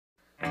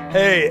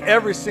Hey,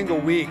 every single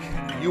week,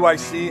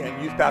 UYC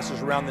and youth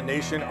pastors around the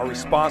nation are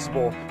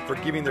responsible for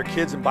giving their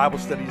kids in Bible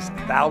studies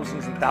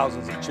thousands and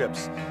thousands of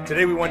chips.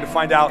 Today we wanted to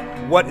find out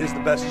what is the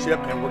best chip,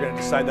 and we're going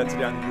to decide that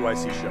today on the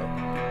UYC show.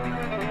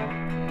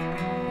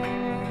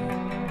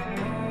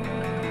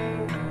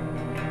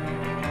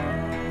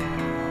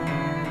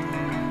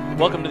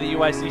 Welcome to the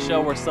UYC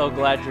show. We're so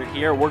glad you're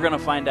here. We're going to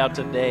find out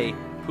today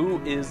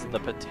who is the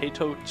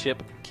potato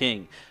chip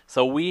king.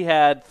 So we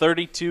had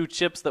 32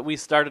 chips that we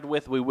started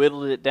with. We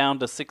whittled it down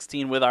to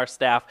 16 with our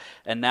staff,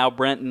 and now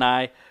Brent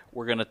and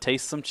we're going to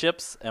taste some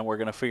chips, and we're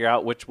going to figure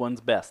out which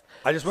one's best.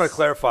 I just want to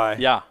clarify.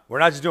 Yeah. We're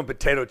not just doing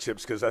potato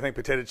chips, because I think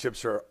potato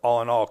chips are,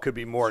 all in all, could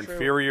be more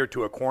inferior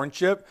to a corn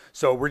chip.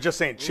 So we're just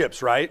saying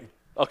chips, right?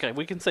 Okay,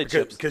 we can say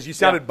chips. Because you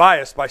sounded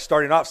biased by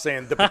starting off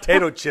saying the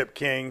potato chip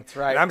king. That's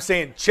right. And I'm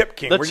saying chip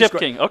king. The chip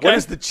king, okay. What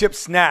is the chip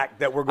snack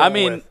that we're going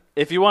with?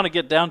 If you want to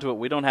get down to it,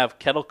 we don't have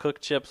kettle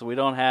cooked chips. We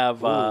don't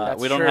have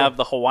have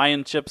the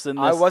Hawaiian chips in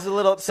this. I was a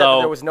little upset that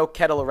there was no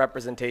kettle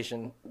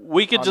representation.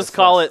 We could just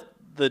call it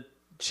the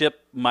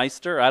Chip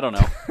Meister. I don't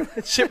know.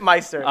 Chip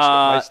Meister.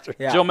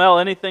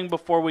 Jomel, anything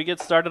before we get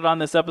started on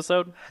this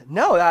episode?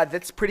 No,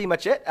 that's pretty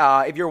much it.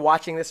 If you're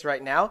watching this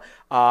right now,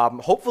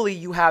 hopefully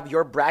you have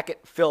your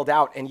bracket filled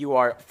out and you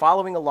are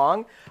following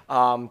along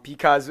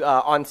because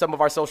on some of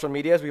our social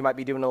medias, we might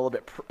be doing a little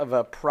bit of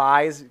a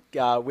prize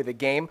with a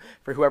game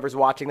for whoever's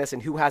watching this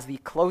and who has the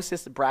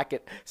closest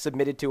bracket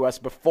submitted to us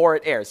before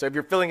it airs. So if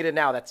you're filling it in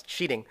now, that's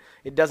cheating.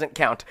 It doesn't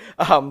count.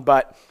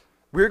 But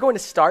we're going to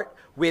start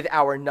with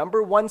our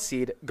number 1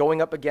 seed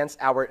going up against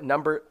our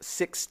number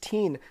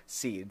 16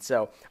 seed.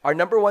 So our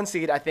number 1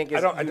 seed, I think,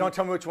 is... Don't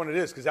tell me which one it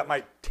is, because that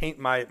might taint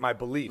my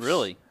beliefs.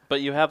 Really?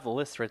 But you have the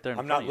list right there in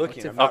I'm front not of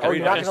looking. you. I'm not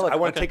reading. I want to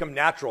Okay. take them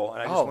natural,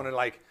 and I just want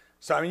to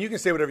So, I mean, you can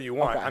say whatever you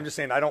want. Okay. I'm just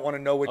saying I don't want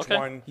to know which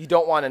one. You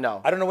don't want to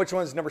know. I don't know which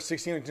one's number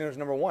 16 and which one's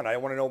number 1. I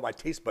want to know what my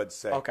taste buds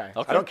say. Okay.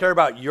 I don't care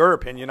about your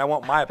opinion. I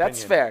want my opinion.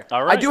 That's fair.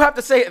 All right. I do have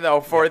to say it, though,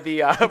 for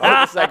the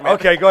segment.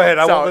 Okay, go ahead.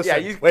 I won't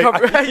listen.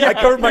 I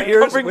covered my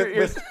ears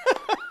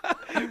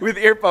with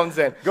earphones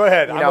in. Go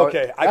ahead. I'm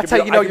okay. That's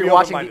how you know you're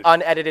watching the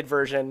unedited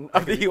version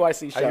of the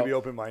UYC show. I can be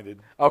open-minded.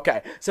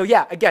 Okay. So,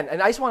 yeah, again,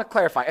 and I just want to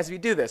clarify, as we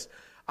do this,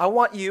 I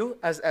want you,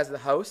 as the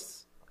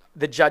hosts,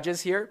 the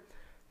judges here,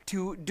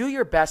 to do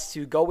your best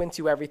to go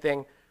into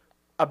everything,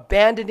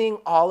 abandoning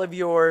all of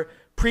your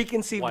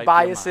preconceived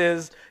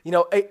biases.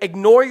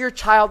 Ignore your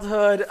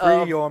childhood.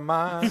 Free your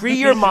mind. Free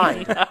your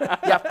mind.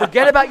 Yeah,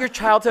 forget about your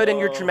childhood and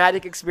your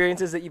traumatic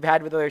experiences that you've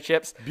had with other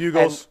chips.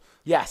 Bugles.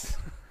 Yes.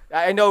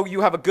 I know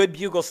you have a good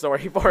bugle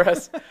story for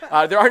us.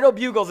 There are no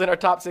bugles in our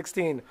top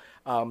 16.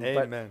 Amen.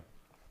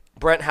 But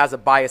Brent has a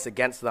bias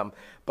against them.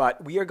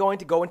 But we are going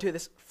to go into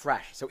this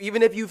fresh. So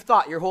even if you've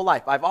thought your whole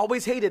life, I've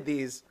always hated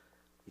these,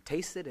 you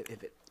taste it.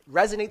 If it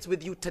resonates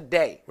with you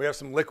today. We have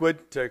some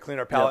liquid to clean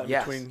our palate in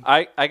between.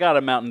 I got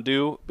a Mountain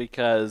Dew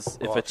because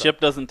if a chip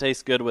doesn't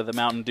taste good with a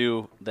Mountain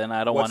Dew, then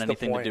I don't want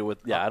anything to do with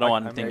I don't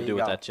want anything to do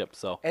with that chip.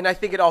 So, and I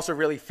think it also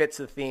really fits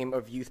the theme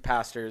of youth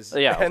pastors.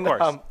 Yeah, and, of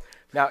course.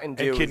 Mountain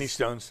Dew and kidney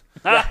stones.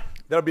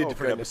 That'll be a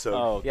different episode.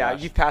 Oh, yeah,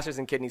 gosh. youth pastors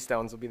and kidney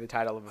stones will be the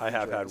title of. I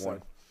have had episode.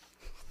 one.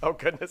 Oh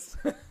goodness.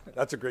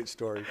 That's a great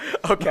story.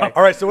 Okay.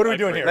 All right. So what are we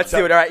doing here? Let's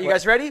do it. All right, you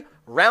guys ready?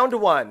 Round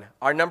 1.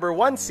 Our number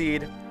 1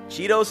 seed,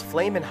 Cheetos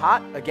Flamin'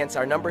 Hot, against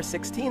our number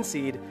 16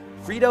 seed,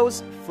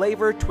 Fritos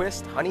Flavor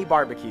Twist Honey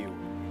Barbecue.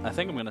 I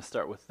think I'm going to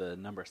start with the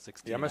number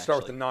 16. Yeah, I'm going to start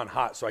with the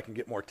non-hot so I can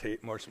get more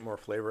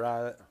flavor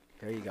out of it.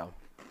 There you go.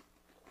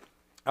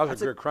 That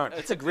was a good crunch.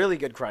 It's a really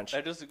good crunch.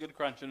 That is a good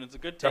crunch, and it's a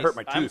good taste. That hurt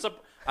my tooth.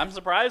 I'm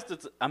surprised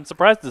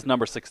it's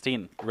number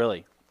 16.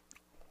 Really.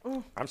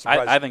 I'm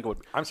surprised. I think it would.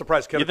 I'm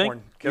surprised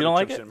Kevin You don't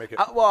like it? didn't make it.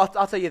 Well,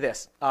 I'll tell you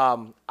this.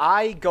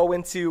 I go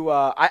into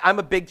I'm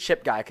a big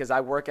chip guy because I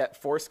work at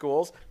 4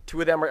 schools.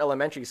 2 of them are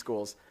elementary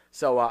schools.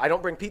 So I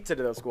don't bring pizza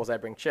to those schools. I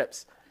bring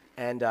chips.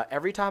 And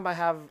every time I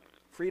have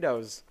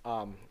Fritos,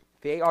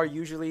 they are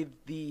usually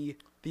the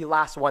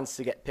last ones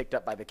to get picked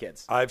up by the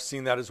kids. I've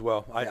seen that as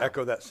well. I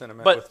echo that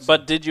sentiment.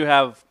 But did you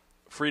have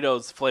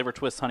Fritos Flavor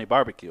Twist Honey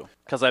Barbecue?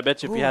 Because I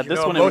bet you if you had this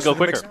one, it would go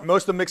quicker.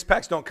 Most of the mixed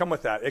packs don't come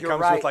with that. It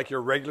comes with like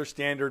your regular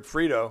standard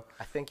Frito.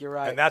 I think you're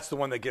right. And that's the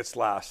one that gets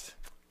last.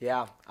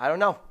 Yeah, I don't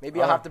know.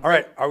 Maybe I'll have to. All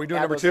right, are we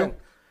doing number 2?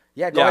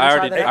 Yeah, go ahead and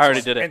try the next I already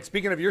one. did it. And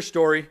speaking of your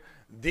story,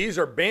 these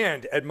are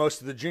banned at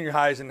most of the junior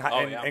highs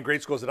and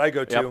grade schools that I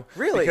go to. Yep.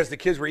 Really? Because the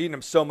kids were eating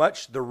them so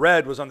much. The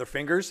red was on their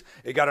fingers.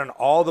 It got on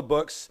all the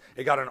books.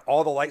 It got on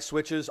all the light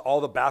switches,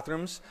 all the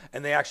bathrooms,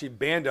 and they actually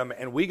banned them.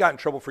 And we got in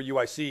trouble for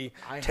UYC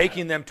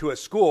taking them to a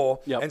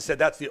school and said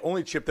that's the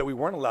only chip that we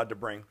weren't allowed to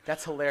bring.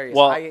 That's hilarious.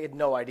 Well, I had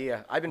no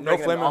idea. I've been No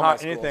bringing them to Flamin' all my Hot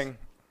schools. anything.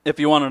 If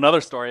you want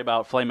another story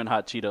about Flamin'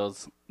 Hot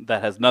Cheetos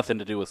that has nothing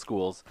to do with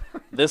schools,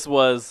 this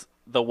was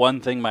the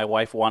one thing my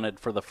wife wanted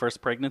for the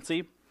first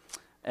pregnancy.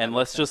 And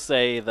let's just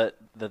say that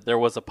there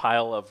was a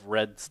pile of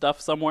red stuff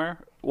somewhere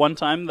one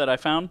time that I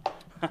found.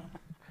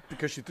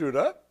 Because she threw it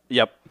up?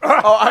 Yep.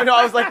 Oh, I know.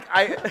 I was like,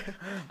 I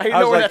didn't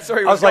know where that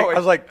story was going. I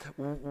was like,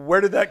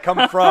 where did that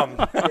come from?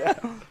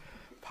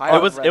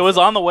 It was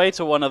on the way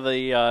to one of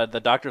the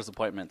doctor's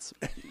appointments.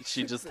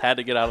 She just had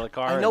to get out of the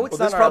car. I know it's Well,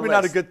 that's probably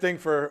not a good thing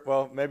for.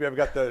 Well, maybe I've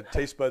got the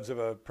taste buds of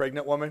a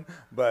pregnant woman,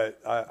 but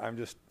I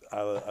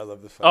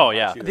love this. Oh,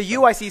 yeah. The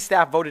UYC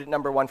staff voted it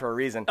 #1 for a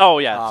reason. Oh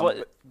yeah,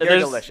 they're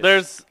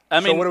delicious. I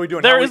mean, what are we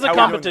doing? There How is we a doing?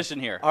 competition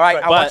here. All right,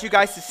 I But- want you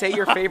guys to say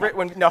your favorite.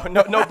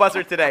 No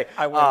buzzer today.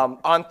 I win.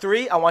 On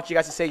 3, I want you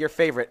guys to say your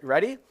favorite.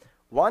 Ready?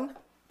 1,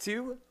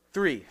 2,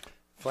 3.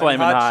 Flamin'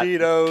 Hot.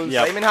 Cheetos.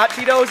 Yep. Flamin' Hot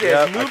Cheetos is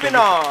Yep, moving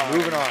on.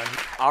 Moving on.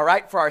 All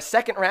right, for our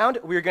second round,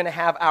 we're going to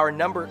have our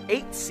number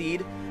 8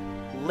 seed,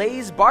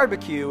 Lay's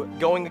Barbecue,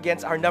 going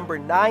against our number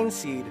 9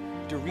 seed,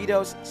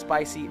 Doritos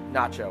Spicy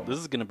Nacho. This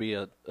is going to be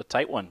a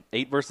tight one.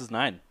 8 versus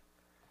 9.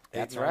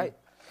 That's right.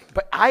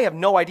 But I have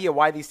no idea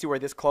why these two are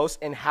this close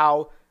and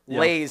how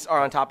Lay's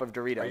are on top of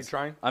Doritos. Are you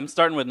trying? I'm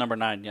starting with number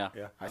 9. Yeah.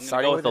 Yeah. I'm going to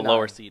Starting go with with the the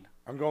lower 9. seed.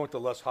 I'm going with the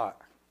less hot.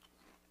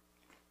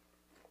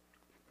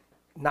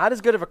 Not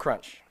as good of a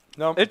crunch.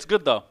 No, It's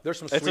good though. There's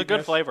some It's a good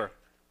sweetness. flavor.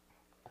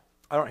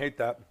 I don't hate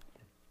that.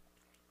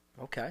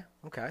 Okay.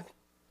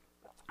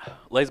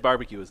 Lay's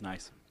barbecue is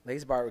nice.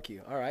 Lay's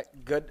Barbecue. All right.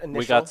 Good initial.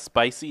 We got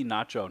spicy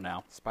nacho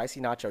now. Spicy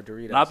Nacho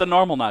Doritos. Not the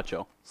normal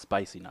nacho.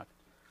 Spicy nacho.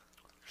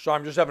 So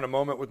I'm just having a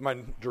moment with my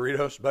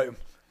Doritos, but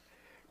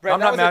Brent, I'm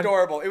that not was mad.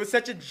 adorable. It was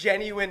such a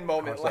genuine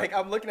moment. sorry. Like,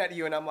 I'm looking at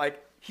you and I'm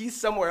like, he's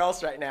somewhere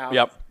else right now.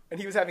 Yep. And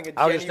he was having a I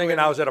genuine... was just thinking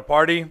I was at a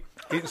party,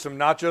 eating some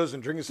nachos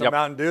and drinking some Yep.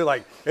 Mountain Dew.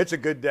 Like, it's a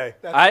good day.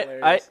 That's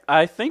hilarious.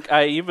 I think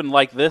I even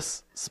like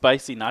this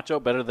spicy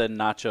nacho better than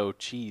nacho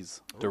cheese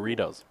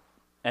Doritos.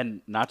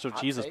 And nacho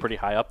cheese is take. pretty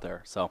high up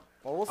there. So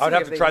Well, we'll I would see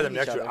have if to they try beat them each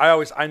next year.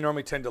 other. I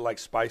normally tend to like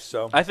spice,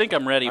 so I think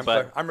I'm ready,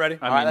 but I'm ready.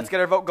 I All right, mean, let's get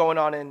our vote going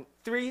on in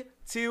 3,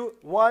 2,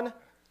 1.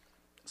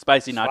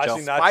 spicy nacho.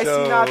 Spicy Spicy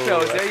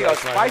nachos. There you go.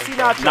 That's my Spicy name.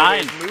 nachos.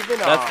 9. Moving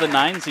That's on. the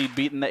 9 seed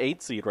beating the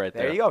 8 seed right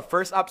there. There you go.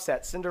 First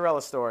upset.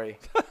 Cinderella story.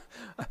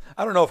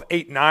 I don't know if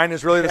 8-9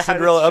 is really the Yeah,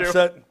 Cinderella that's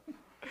true. upset.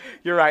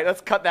 You're right.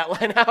 Let's cut that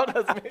line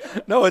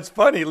out. No, it's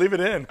funny. Leave it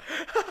in.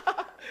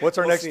 What's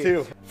our We'll next see.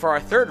 two? For our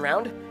third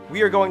round,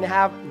 we are going to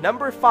have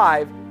number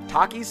 5,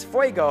 Takis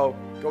Fuego,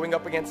 going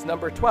up against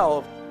number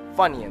 12,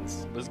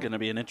 Funyuns. This is going to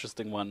be an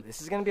interesting one.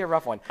 This is going to be a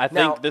rough one. I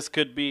Now, think this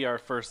could be our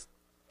first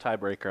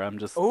tiebreaker. I'm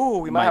just. Ooh,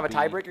 we might have a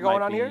tiebreaker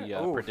going on here?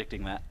 Ooh.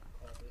 Predicting that.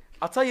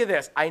 I'll tell you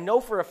this. I know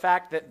for a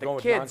fact that the Going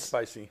with kids,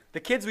 non-spicy. the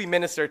kids we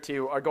minister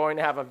to are going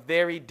to have a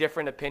very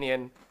different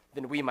opinion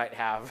than we might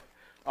have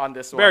on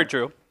this one. Very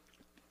true.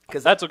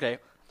 Because That's okay.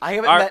 I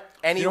haven't Our- met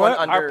anyone what?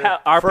 under...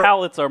 Our For-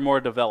 palates are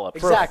more developed.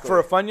 Exactly. For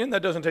a Funyun,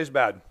 that doesn't taste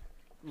bad.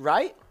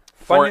 right?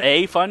 For Funyun-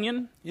 a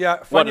Funyun? Yeah.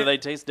 What, do Funyun- they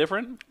taste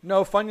different?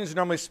 No, Funyuns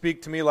normally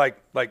speak to me like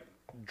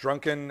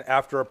drunken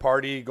after a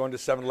party, going to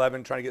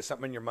 7-Eleven, trying to get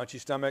something in your munchy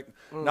stomach.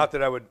 Not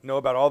that I would know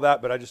about all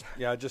that, but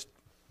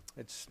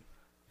it's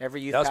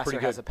Every youth That was pastor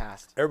pretty has good. a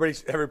past.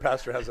 every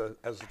pastor has a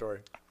story.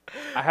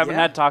 I haven't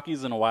Yeah. had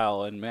Takis in a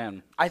while, and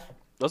man,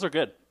 those are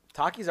good.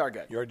 Takis are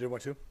good. You already did one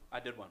too? I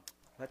did one.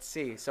 Let's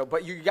see. So,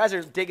 but you guys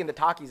are digging the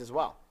Takis as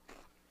well.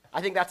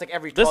 I think that's like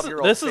every This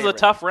 12-year-old is a favorite.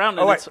 tough round,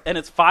 and, Oh, wait.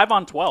 it's 5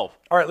 on 12.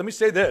 All right, let me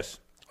say this.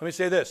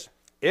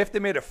 If they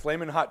made a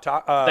flaming hot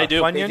They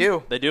do. Funyun, They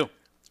do. They do.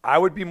 I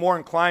would be more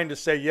inclined to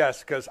say yes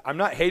because I'm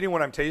not hating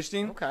what I'm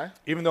tasting. Okay.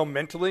 Even though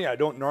mentally I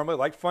don't normally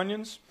like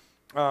Funyuns,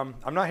 I'm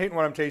not hating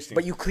what I'm tasting.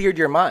 But you cleared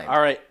your mind.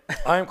 All right.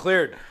 I am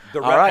cleared.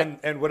 The All right.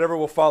 and whatever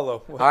will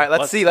follow. All right,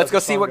 let's see. Let's go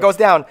let's see go. what goes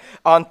down.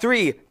 On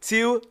 3,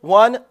 2,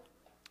 1.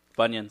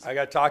 Funyuns. I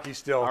got Takis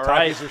still. All Takis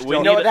right. are still. We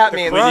know need what a- that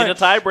means. We need a Crunch.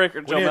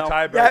 tiebreaker, We need a Joe.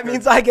 tiebreaker. That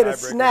means I get a Tiebreaker.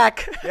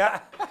 snack. Yeah.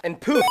 And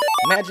poof,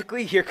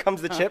 magically, here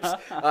comes the chips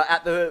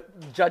at the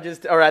judges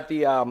or at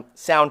the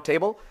sound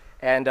table.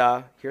 And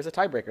here's a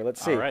tiebreaker.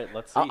 Let's see. All right,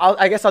 let's see.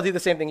 I guess I'll do the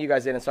same thing you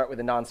guys did and start with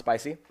the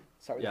non-spicy.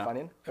 Start with Yeah. the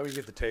Funyun. Now we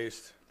get the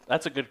taste.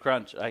 That's a good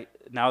crunch.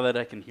 Now that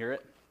I can hear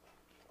it,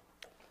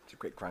 It's a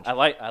great crunch. I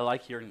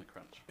like hearing the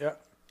crunch. Yeah.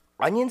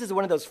 Onions is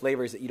one of those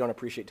flavors that you don't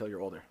appreciate till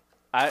you're older.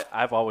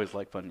 I've always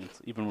liked Funyuns,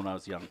 even when I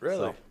was young. Really?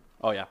 So.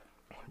 Oh yeah.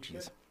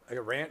 Jeez. Like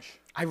a ranch.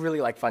 I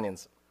really like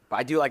Funyuns, but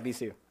I do like these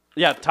too.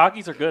 Yeah,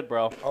 Takis are good,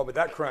 bro. Oh, but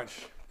that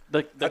crunch.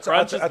 The That's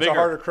crunch a, is that's bigger. a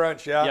harder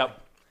crunch. Yeah.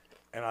 Yep.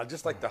 And I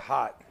just like the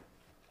hot.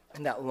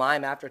 And that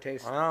lime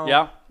aftertaste. Oh.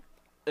 Yeah.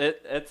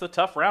 It's a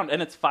tough round,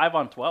 and it's 5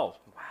 on 12.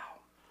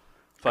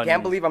 Wow. I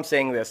can't believe I'm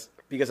saying this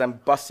because I'm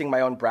busting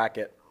my own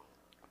bracket.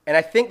 And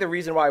I think the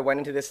reason why I went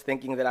into this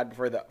thinking that I'd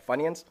prefer the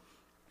Funyuns,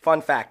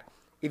 fun fact,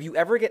 if you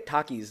ever get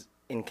Takis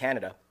in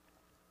Canada,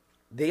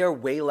 they are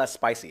way less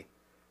spicy.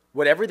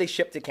 Whatever they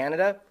ship to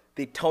Canada,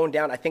 they tone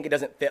down. I think it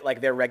doesn't fit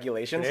like their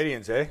regulations.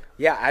 Canadians, eh?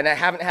 Yeah, and I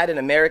haven't had an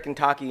American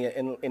Taki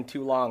in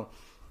too long.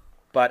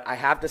 But I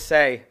have to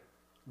say,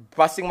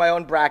 busting my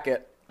own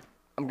bracket,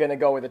 I'm going to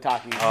go with the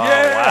Takis. Oh,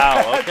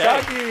 wow. Okay.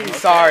 Takis.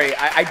 Sorry.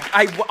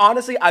 I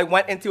honestly, I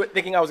went into it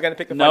thinking I was going to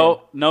pick the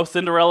Funyun. No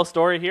Cinderella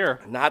story here.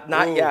 Not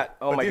Ooh. yet.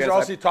 Oh but my these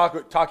goodness. are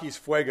also Takis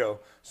Fuego,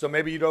 so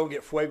maybe you don't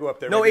get Fuego up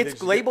there. No, Maybe they it's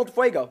just labeled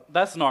Fuego.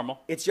 That's normal.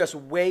 It's just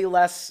way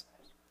less.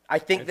 I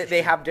think that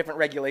they have different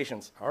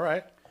regulations. All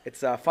right.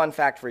 It's a fun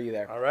fact for you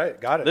there. All right.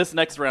 Got it. This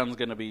next round is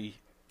going to be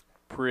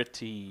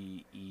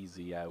pretty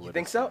easy, I would You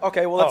think so?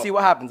 Okay, well, let's see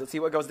what happens. Let's see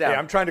what goes down. Hey,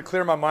 I'm trying to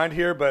clear my mind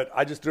here, but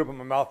I just threw up in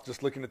my mouth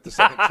just looking at the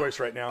second choice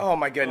right now. Oh,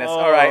 my goodness. Oh,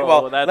 All right,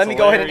 well, that's let me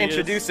go ahead and hilarious.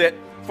 introduce it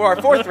for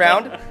our fourth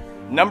round.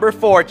 Number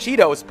 4,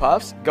 Cheetos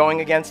Puffs,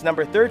 going against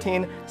number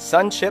 13,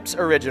 Sun Chips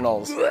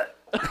Originals.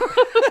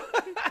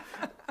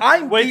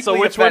 I'm Wait, so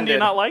deeply which one do you offended.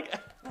 not like?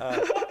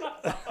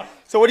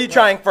 So what are you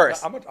trying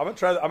first? I'm gonna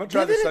try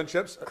the Sun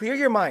Chips. Clear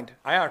your mind.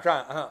 I am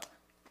trying.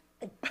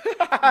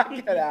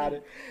 Get out of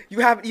it.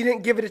 You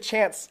didn't give it a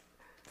chance.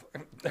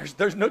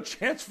 There's no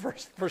chance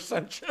for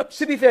Sun Chips.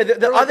 To be fair,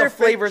 the like other a fake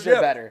flavors are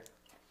chip. better.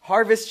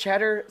 Harvest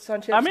cheddar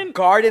Sun Chips. I mean,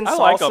 garden I salsa.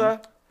 like 'em.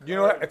 You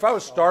know what? If I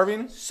was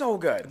starving, So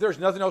good. if there's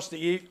nothing else to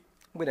eat,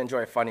 We'd enjoy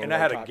a funny. and I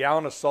had a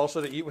gallon of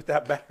salsa to eat with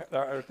that back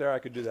right there, I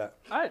could do that.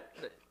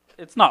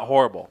 It's not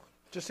horrible.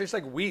 Just tastes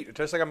like wheat. It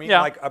tastes like I'm eating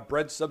Yeah. like a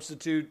bread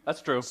substitute.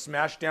 That's true.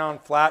 Smashed down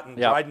flat and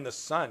Yeah. dried in the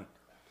sun.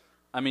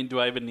 I mean, do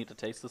I even need to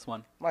taste this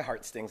one? My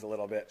heart stings a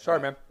little bit. Sorry,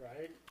 man.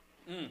 Right?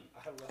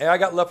 Hey, I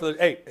got love for the.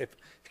 Hey, if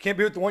you can't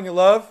be with the one you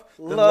love,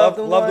 then Love love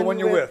the the one one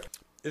you're with. with.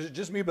 Is it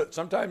just me? But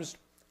sometimes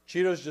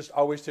Cheetos just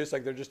always taste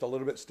like they're just a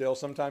little bit stale.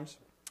 Sometimes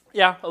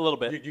Yeah, a little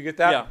bit. you get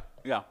that? Yeah,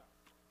 yeah.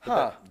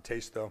 Huh.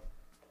 Taste though.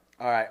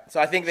 All right. So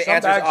I think the Some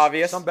answer is bags-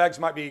 obvious. Some bags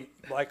might be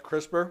like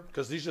crisper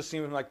because these just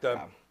seem like the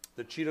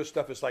Cheeto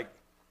stuff is like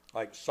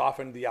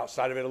softened the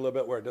outside of it a little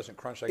bit where it doesn't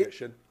crunch like it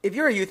should. If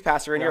you're a youth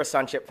pastor and you're a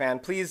Sun Chip fan,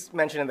 please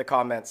mention in the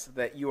comments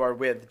that you are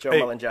with Joe Hey,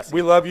 Mel and Jesse.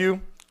 we love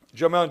you,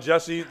 Joe Mel and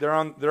Jesse. They're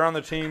on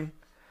the team.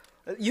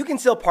 You can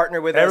still partner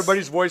with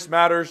Everybody's voice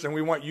matters, and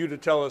we want you to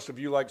tell us if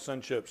you like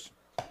Sun Chips.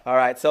 us. All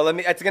right. So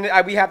we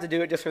have to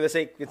do it just for the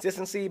sake of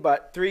consistency.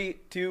 But 3,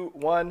 2,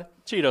 1.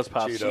 Cheetos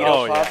Puffs. Cheetos.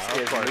 Oh, Puffs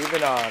yeah. is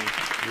moving on.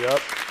 Yep.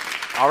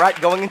 All right.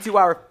 Going into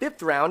our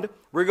 5th round,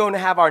 we're going to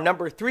have our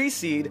number 3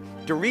 seed,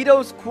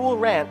 Doritos Cool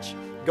Ranch,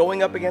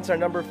 going up against our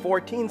number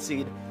 14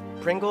 seed,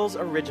 Pringles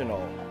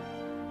Original.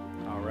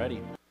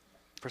 Alrighty.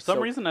 For some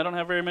So- reason, I don't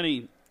have very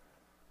many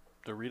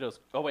Doritos.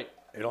 Oh, wait.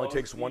 It only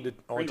takes one to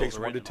Pringles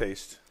one to original.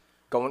 taste.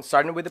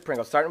 Starting with the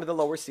Pringles, starting with the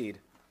lower seed.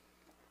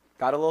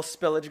 Got a little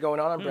spillage going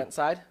on Brent's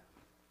side.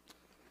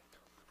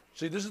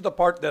 See, this is the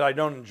part that I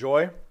don't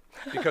enjoy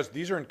because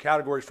these are in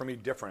categories for me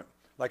different.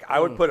 Like I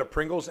would put a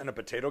Pringles in a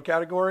potato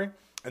category,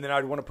 and then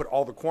I'd want to put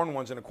all the corn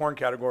ones in a corn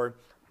category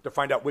to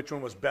find out which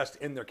one was best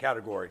in their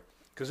category.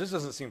 Because this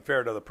doesn't seem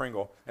fair to the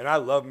Pringle, and I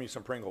love me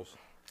some Pringles.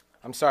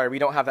 I'm sorry, we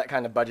don't have that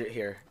kind of budget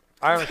here.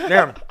 I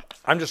understand.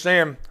 I'm just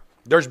saying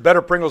there's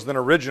better Pringles than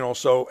original,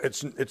 so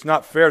it's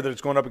not fair that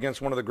it's going up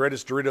against one of the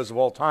greatest Doritos of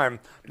all time,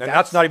 and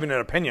that's not even an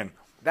opinion.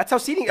 That's how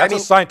seating. That's a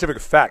scientific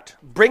fact.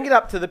 Bring it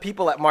up to the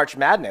people at March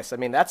Madness. I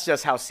mean, that's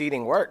just how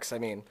seating works. I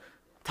mean,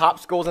 top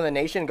schools in the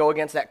nation go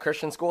against that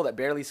Christian school that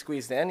barely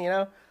squeezed in. You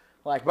know,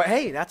 but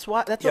hey, that's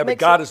what Yeah, but makes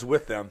God it. is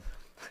with them.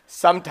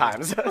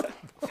 Sometimes,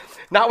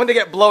 not when they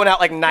get blown out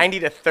like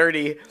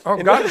 90-30.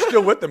 Oh, God is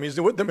still with them. He's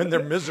with them in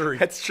their misery.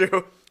 That's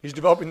true. He's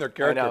developing their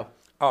character. know.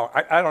 Oh,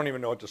 I don't even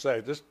know what to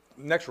say. This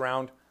next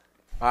round.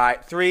 All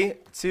right, 3,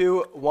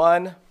 2,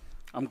 1.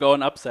 I'm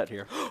going upset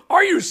here.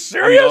 Are you I'm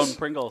serious? going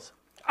Pringles.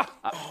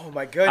 Oh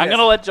my goodness! I'm going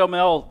to let Joe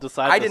Mel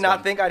decide I this did not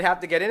one. think I'd have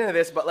to get into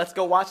this, but let's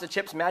go watch the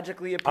chips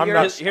magically appear.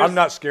 I'm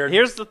not scared.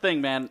 Here's the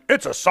thing, man.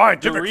 It's a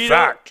scientific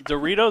fact.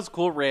 Doritos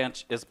Cool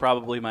Ranch is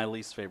probably my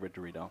least favorite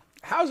Dorito.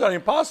 How is that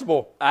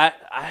impossible? I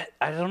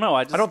don't know.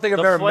 I don't think I've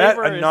the ever met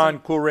flavor a isn't-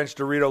 non-Cool Ranch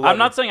Dorito lover. I'm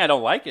not saying I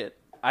don't like it.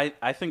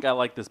 I think I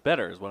like this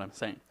better is what I'm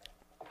saying.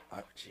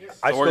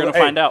 We're gonna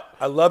find out.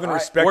 I love and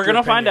respect We're your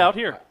going to find opinion. out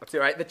here. Let's see.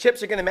 All right, the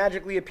chips are going to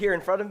magically appear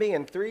in front of me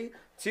in 3,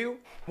 2,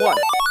 1.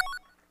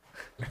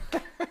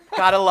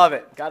 Gotta love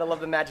it. Gotta love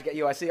the magic at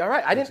UYC. All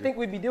right, I didn't think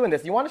we'd be doing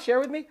this. You want to share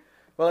with me?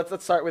 Well,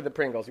 let's start with the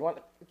Pringles. You want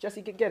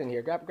Jesse? Get in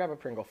here. Grab a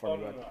Pringle for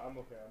me. No, bud. I'm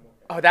okay.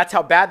 Oh, that's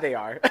how bad they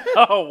are.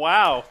 Oh,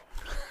 wow.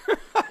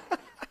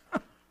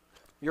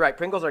 You're right.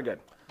 Pringles are good.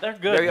 They're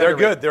good. They're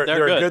good. They're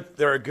good. good.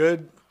 They're a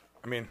good.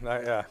 I mean,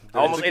 yeah. I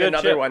almost a ate good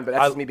another chip. one, but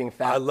that's just me being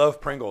fat. I love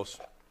Pringles,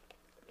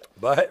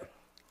 but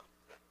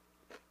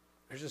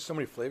there's just so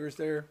many flavors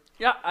there.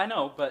 Yeah, I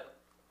know, but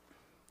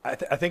I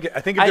think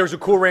if there's a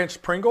Cool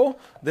Ranch Pringle,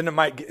 then it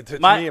might get to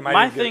me. It might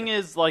my even thing get,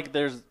 is like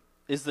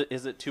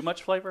is it too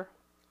much flavor?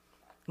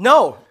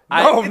 no.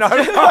 no, not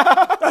at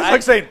all. That's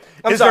like saying, is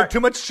there sorry. too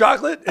much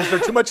chocolate? Is there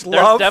too much There's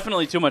love?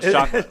 definitely too much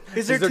chocolate.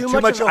 Is there, there too,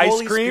 too much of the much ice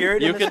Holy cream?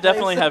 Spirit in You this could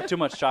definitely place? have too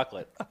much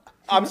chocolate.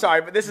 I'm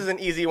sorry, but this is an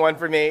easy one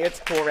for me.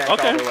 It's Cool Ranch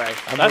Okay, all the way.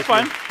 that's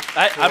fine.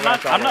 I'm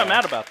Ranch all not the way.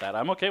 mad about that.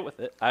 I'm okay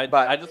with it. But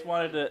I just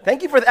wanted to.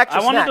 Thank you for the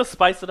extra I wanted snack. to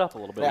spice it up a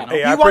little bit. Yeah. You know?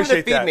 Hey, I You wanted to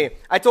appreciate feed that. me.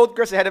 I told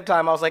Chris ahead of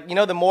time. I was like,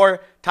 the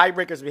more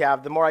tiebreakers we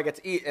have, the more I get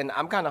to eat, and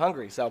I'm kind of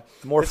hungry. So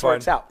More this fun.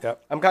 works out.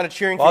 Yep. I'm kind of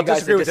cheering Well, for I'll you guys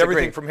disagree to with disagree.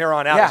 everything from here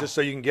on out, Yeah. just so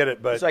you can get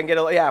it. But So I can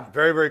get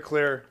very, very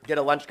clear. get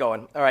a lunch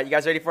going. All right, you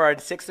guys ready for our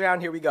 6th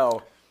round? Here we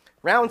go.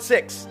 Round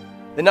 6.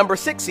 The number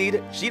 6 seed,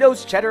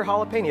 Cheetos Cheddar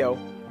Jalapeno,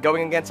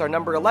 going against our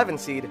number 11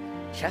 seed,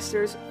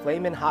 Chester's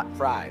Flamin' Hot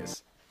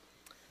Fries.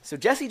 So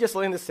Jesse just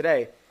learned this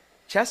today.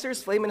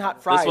 Chester's Flamin'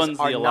 Hot Fries one's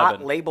the are not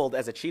 11. labeled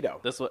as a Cheeto.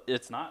 This one,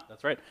 it's not.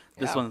 That's right.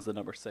 This Yeah. one's the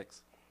number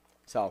 6.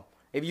 So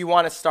if you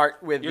want to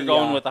start with You're the,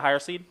 going with the higher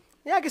seed.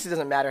 Yeah, I guess it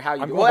doesn't matter how you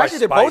do it. going Well, by actually,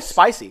 they're both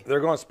spice. spicy. They're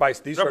going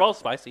spicy. They're both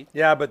spicy.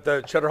 Yeah, but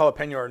the cheddar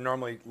jalapeno are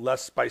normally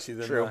less spicy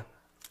than True. the...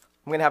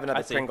 I'm going to have another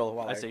I see. Pringle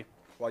I see.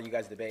 while you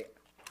guys debate.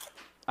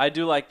 I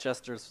do like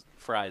Chester's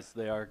fries.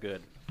 They are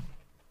good.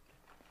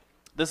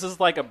 This is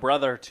like a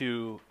brother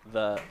to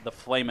the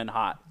Flamin'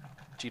 Hot,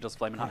 Cheetos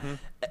Flamin'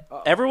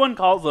 Hot. Everyone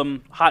calls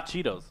them Hot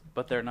Cheetos,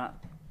 but they're not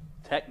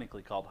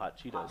technically called Hot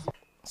Cheetos.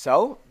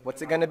 So,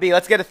 what's it going to be?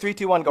 Let's get a 3,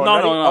 2, 1 going. No,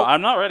 Ready? no, Oh,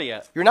 I'm not ready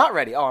yet. you're not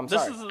ready. Oh, I'm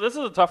This sorry. is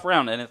a tough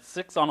round, and it's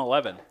 6 on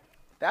 11.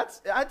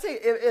 I'd say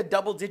a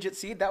double-digit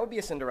seed. That would be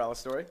a Cinderella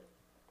story.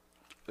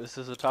 This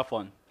is a tough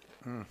one.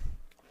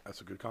 That's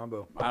a good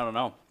combo. I don't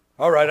know.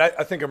 All right,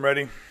 I think I'm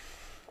ready.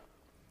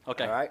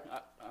 Okay. All right.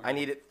 I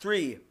need it.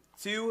 3,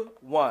 2,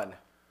 1.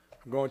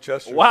 I'm going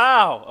Chester.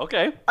 Wow.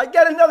 Okay. I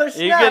get another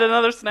snack. You get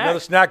another snack. Another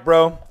snack,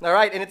 bro. All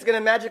right, and it's going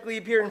to magically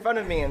appear in front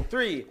of me in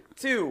 3,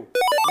 2,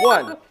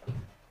 1.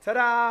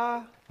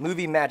 Ta-da!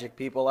 Movie magic,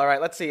 people. All right,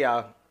 let's see.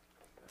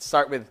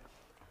 Start with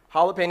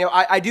jalapeno.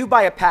 I do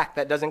buy a pack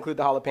that does include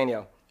the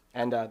jalapeno,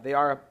 and they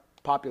are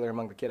popular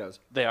among the kiddos.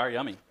 They are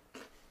yummy.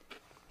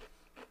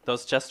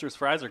 Those Chester's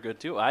fries are good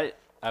too. I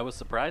was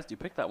surprised you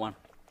picked that one.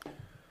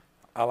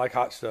 I like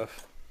hot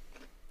stuff.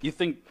 You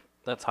think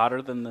that's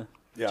hotter than the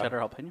Yeah. cheddar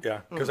jalapeno?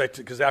 Yeah,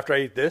 because after I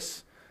ate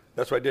this,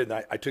 that's what I did.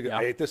 And I took it. Yeah.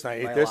 I ate this and I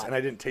ate By a this, lot. and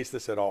I didn't taste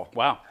this at all.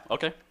 Wow.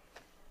 Okay.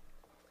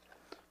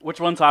 Which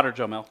one's hotter,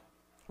 Joe Mel?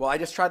 Well, I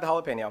just tried the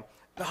jalapeno.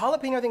 The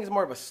jalapeno, I think, is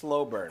more of a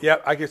slow burn. Yeah,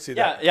 I can see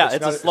that. Yeah,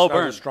 it's a slow not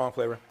burn. a strong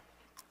flavor.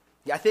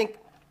 Yeah, I think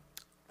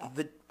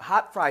the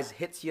hot fries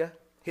hits you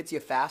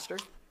faster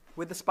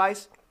with the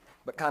spice,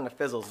 but kind of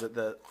fizzles.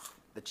 The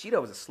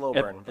Cheeto is a slow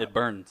burn. It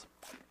burns.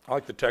 I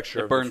like the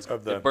texture It burns-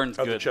 of the it burns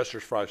of the good.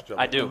 Chester's fries. Too.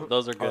 I do.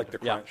 Those are good. I like the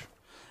Yeah. crunch.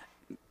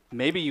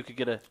 Maybe you could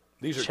get a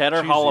These are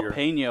cheddar cheesier.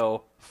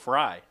 jalapeno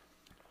fry.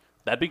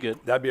 That'd be good.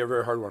 That'd be a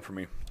very hard one for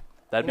me.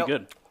 That'd You be know,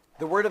 good.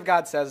 The Word of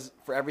God says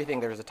for everything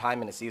there's a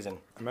time and a season.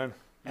 Amen.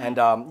 And,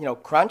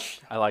 crunch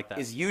I like that.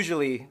 is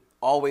usually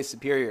always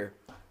superior.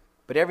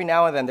 But every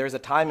now and then there's a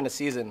time and a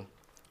season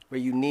where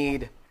you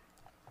need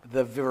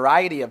the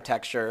variety of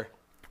texture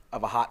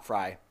of a hot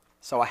fry.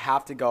 So I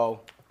have to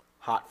go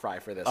hot fry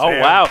for this. Oh,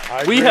 Man, wow.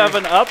 I We agree. have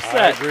an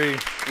upset. I agree.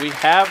 We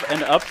have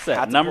an upset.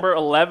 That's a Number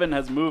 11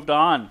 has moved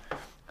on.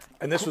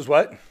 And this was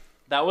what?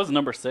 That was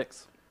number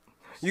 6.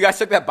 You guys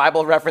took that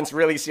Bible reference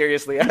really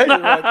seriously. You're like,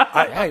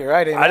 yeah, you're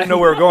right. I didn't know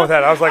where we were going with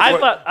that. I was like, I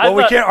what? thought-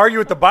 we can't argue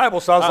with the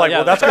Bible. So I was like, yeah.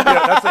 well, that's gonna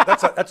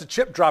be that's a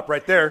chip drop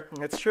right there.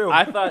 It's true.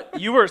 I thought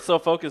you were so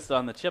focused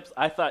on the chips.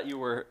 I thought you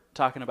were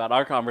talking about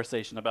our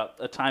conversation about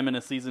a time in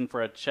a season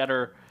for a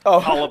cheddar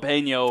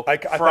jalapeno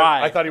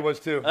fry. I thought he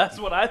was too. That's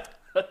what I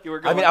thought you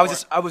were going I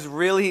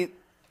mean,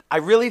 I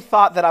really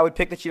thought that I would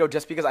pick the Cheeto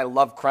just because I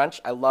love crunch.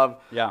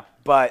 Yeah.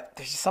 But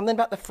there's just something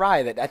about the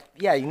fry that,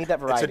 you need that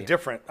It's variety.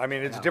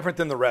 it's different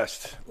than the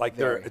rest. Like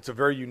Very. it's a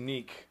very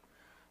unique.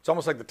 It's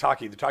almost like the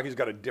Taki. The Taki's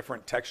got a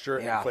different texture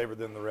Yeah. and flavor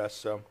than the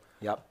rest. So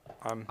Yep.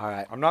 All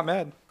right. I'm not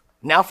mad.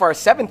 Now for our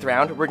 7th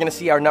round, we're going to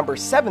see our number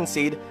 7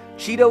 seed,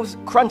 Cheetos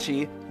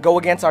Crunchy, go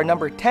against our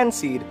number 10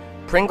 seed,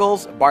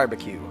 Pringles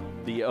Barbecue.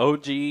 The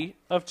OG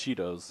of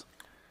Cheetos.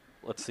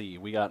 Let's see.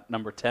 We got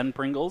number 10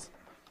 Pringles.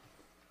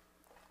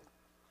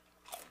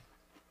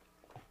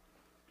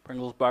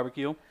 Pringles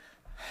barbecue.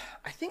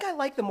 I think I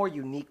like the more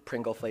unique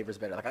Pringle flavors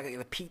better. Like I like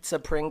the pizza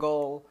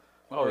Pringle.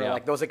 Oh, or yeah.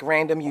 like those like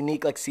random,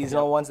 unique, like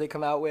seasonal ones they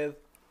come out with.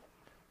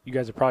 You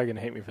guys are probably going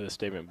to hate me for this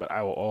statement, but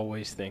I will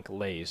always think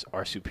Lay's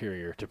are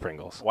superior to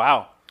Pringles.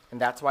 Wow. And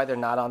that's why they're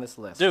not on this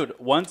list. Dude,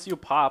 once you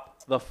pop,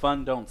 the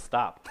fun don't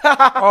stop.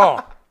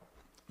 Oh,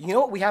 You know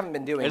what we haven't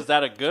been doing? Is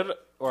that a good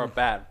or a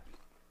bad?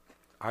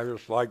 I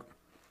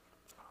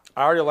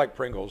already like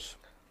Pringles,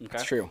 Okay.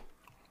 That's true.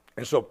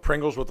 and so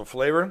Pringles with the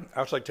flavor, I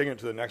was like taking it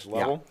to the next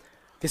level.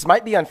 This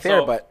might be unfair,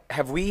 So- but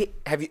have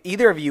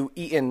either of you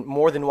eaten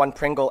more than one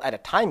Pringle at a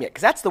time yet?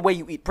 Because that's the way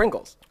you eat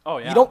Pringles. Oh,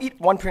 yeah. You don't eat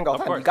one Pringle at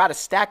a Of time. You course. got to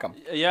stack them.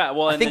 Yeah,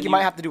 well, I and think then you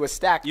might have to do a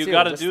stack You too.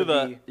 got to just do to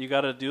the. be- You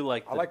got to do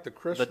like. I like the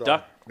crisp, The though.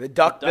 duck. the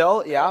duck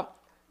bill. Yeah,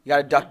 you got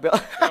a duck bill.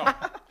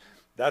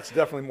 That's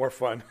definitely more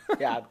fun.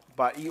 Yeah,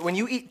 but when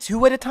you eat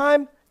 2 at a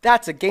time,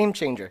 that's a game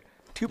changer.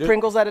 2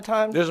 Pringles at a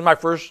time. This is my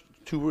first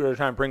 2 at a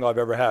time Pringle I've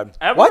ever had.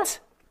 Ever? What?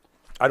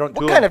 I don't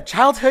do What kind of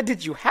childhood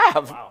did you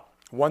have? Wow.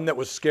 one that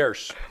was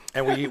scarce,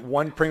 and we eat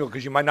one Pringle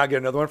because you might not get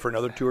another one for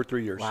another 2 or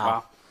 3 years.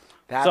 Wow.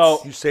 That's, So-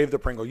 You save the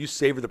Pringle. You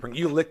savor the Pringle.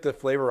 You lick the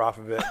flavor off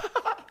of it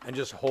and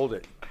just hold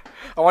it.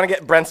 I want to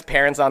get Brent's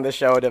parents on the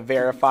show to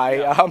verify.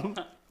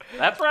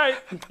 That's right.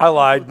 I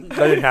lied.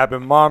 That didn't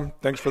happen. Mom,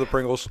 thanks for the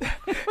Pringles.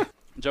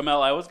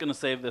 Jamel, I was going to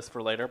save this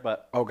for later,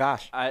 but Oh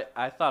gosh.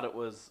 I thought it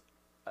was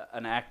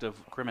an act of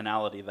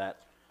criminality that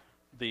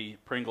the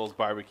Pringles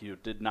barbecue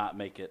did not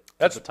make it to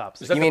That's the top Is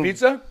 6. that You the mean-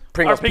 pizza?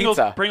 Pringles Or Pringles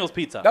pizza. Pringles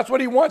pizza. That's what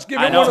he wants. Give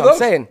I him know. one of That's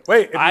those. what I'm saying.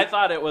 Wait, if I you-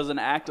 thought it was an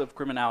act of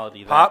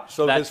criminality. Pop, that,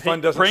 so that his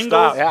fun doesn't Pringles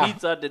stop. Yeah.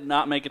 pizza did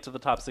not make it to the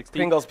top 16.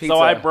 Pringles pizza.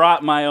 So I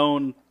brought my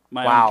own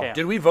Wow. can.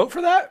 did we vote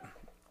for that?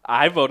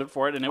 I voted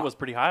for it, and it was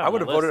pretty high on I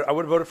would have the list. voted. I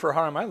would have voted for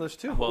high on my list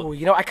too. Well, Ooh,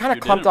 you know, I kind of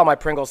didn't. clumped all my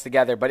Pringles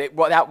together, but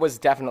that was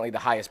definitely the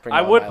highest Pringle.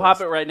 I on would my pop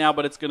list. it right now,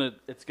 but it's gonna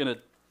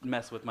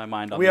mess with my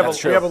mind on We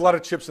that. have a lot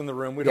of chips in the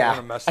room. We don't want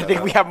to mess that I think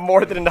up. we have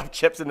more than enough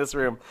chips in this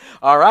room.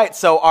 All right,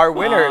 so our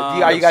winner,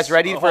 are you guys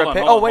ready for a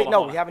pick? Oh, wait,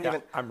 no, we haven't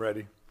even I'm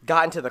ready.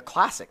 gotten to the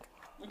classic.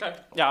 Okay.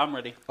 Yeah, I'm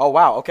ready. Oh,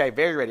 wow. Okay,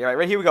 very ready. All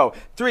right, here we go.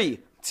 3,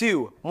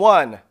 2,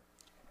 1.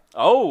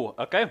 Oh,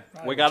 okay.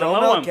 We got another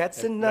Jonah one.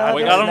 gets another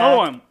We got another snack.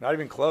 one. Not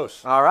even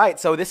close. All right,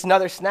 so this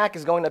another snack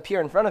is going to appear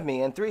in front of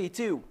me in 3,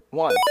 2,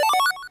 1.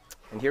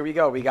 And here we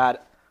go. We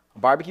got a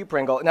barbecue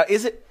Pringle. Now,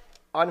 is it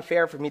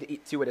unfair for me to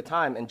eat 2 at a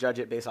time and judge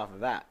it based off of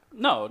that?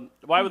 No,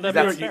 why would that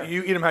That's be You, fair?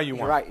 you eat them how you You're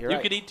want. right. You're You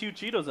right. could eat 2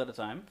 Cheetos at a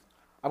time.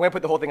 I'm going to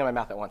put the whole thing in my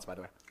mouth at once, by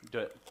the way. Do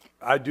it.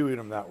 I do eat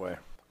them that way.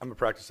 I'm going to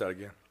practice that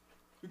again.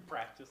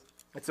 Practice.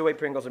 It's the way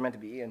Pringles are meant to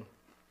be eaten.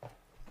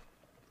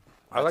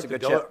 I like, a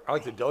good chip. I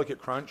like the delicate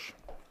crunch.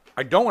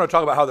 I don't want to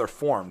talk about how they're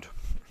formed.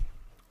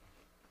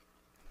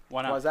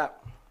 Why not? Why is that?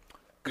 You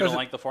 'Cause don't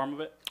like the form of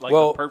it? Like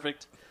well, the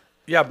perfect?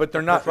 Yeah, but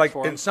they're not perfect like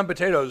form. in some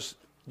potatoes.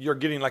 You're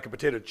getting like a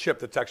potato chip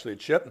that's actually a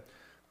chip.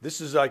 This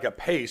is like a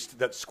paste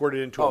that's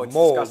squirted into Oh, a it's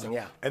mold, disgusting,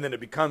 yeah. and then it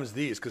becomes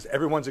these because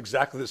everyone's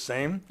exactly the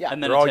same. Yeah.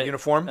 And then they're it all ta-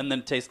 uniform, And then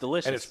it tastes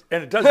delicious.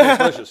 and it does taste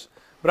delicious.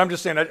 But I'm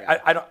just saying,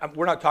 I don't.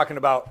 We're not talking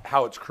about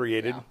how it's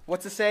created.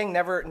 What's the saying?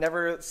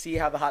 Never see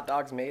how the hot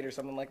dog's made or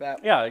something like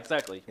that? Yeah,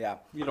 exactly. Yeah.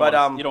 You But,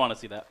 don't want to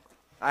see that.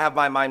 I have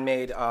my mind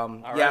made.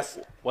 Yes,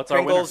 What's our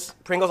Pringles.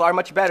 Pringles are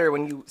much better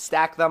when you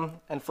stack them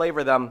and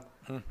flavor them.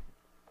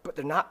 But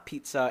they're not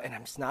pizza, and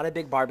I'm just not a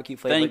big barbecue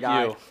flavor Thank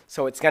guy. you.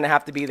 So it's gonna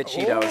have to be the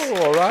Cheetos.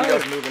 Oh, all right.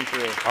 Cheetos moving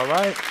through. All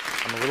right,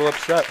 I'm a little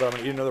upset, but I'm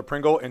gonna eat another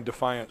Pringle in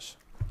defiance.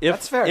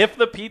 That's fair. If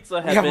the pizza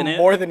We had have been in,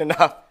 more than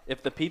enough.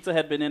 if the pizza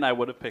had been in, I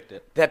would have picked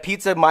it. That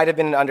pizza might have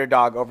been an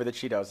underdog over the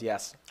Cheetos.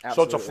 Yes,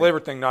 absolutely. So it's a flavor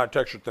thing, not a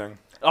texture thing.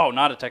 Oh,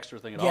 not a texture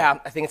thing at all. Yeah,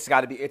 I think it's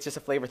got to be. It's just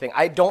a flavor thing.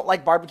 I don't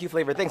like barbecue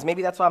flavored things.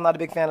 Maybe that's why I'm not a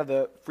big fan of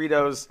the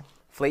Fritos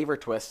flavor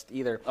twist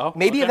either. Oh,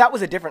 maybe okay. if that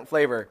was a different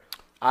flavor,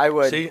 I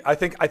would. See, I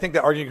think that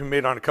argument can be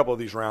made on a couple of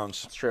these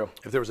rounds. It's true.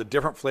 If there was a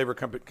different flavor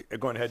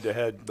going head to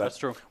head, That's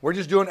true. We're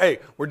just doing.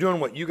 We're doing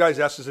what you guys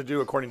asked us to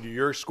do according to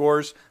your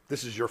scores.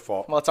 This is your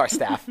fault. Well, it's our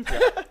staff.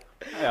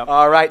 Yeah.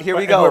 All right, here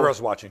we And go. whoever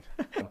else watching.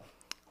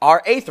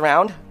 Our 8th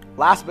round,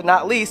 last but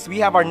not least, we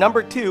have our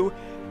number 2,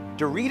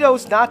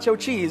 Doritos Nacho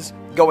Cheese,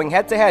 going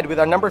head to head with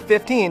our number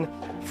 15,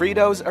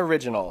 Fritos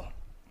Original.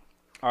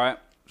 All right.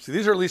 See,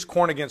 these are at least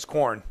corn against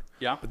corn.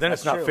 Yeah. But then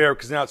it's That's not true. fair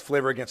because now it's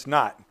flavor against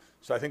not.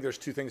 So I think there's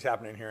two things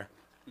happening here.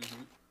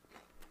 Mm-hmm.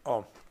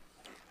 Oh.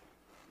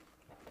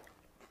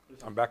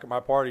 I'm back at my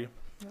party.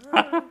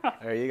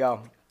 There you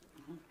go.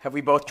 Have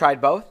we both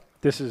tried both?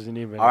 This isn't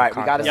even. All right,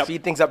 we got to Yep.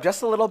 speed things up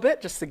just a little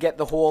bit just to get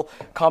the whole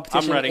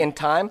competition I'm ready. in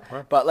time.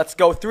 But let's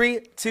go 3,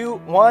 2,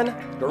 1.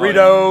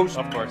 Doritos.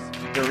 Of course.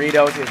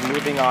 Doritos is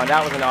moving on.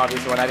 That was an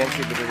obvious one. I didn't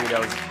see the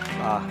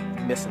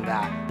Doritos missing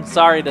that.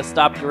 Sorry to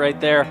stop you right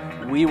there.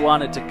 We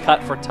wanted to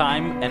cut for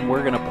time, and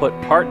we're going to put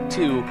part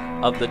 2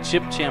 of the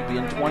Chip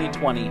Champion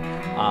 2020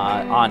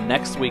 on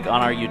next week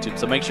on our YouTube.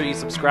 So make sure you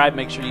subscribe.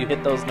 Make sure you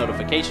hit those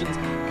notifications.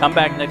 Come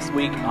back next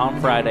week on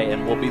Friday,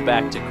 and we'll be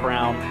back to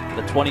crown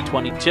the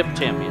 2020 Chip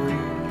Champion.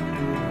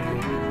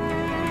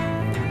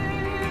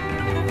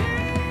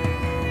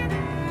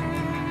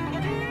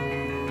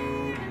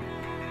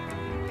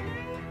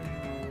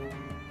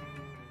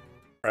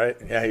 Right?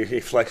 Yeah, he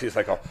flexes. He's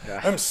like, oh,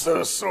 I'm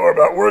so sore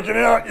about working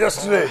out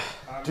yesterday.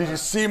 Did you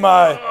see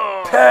my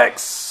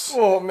pecs?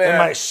 Oh, man. And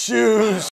my shoes?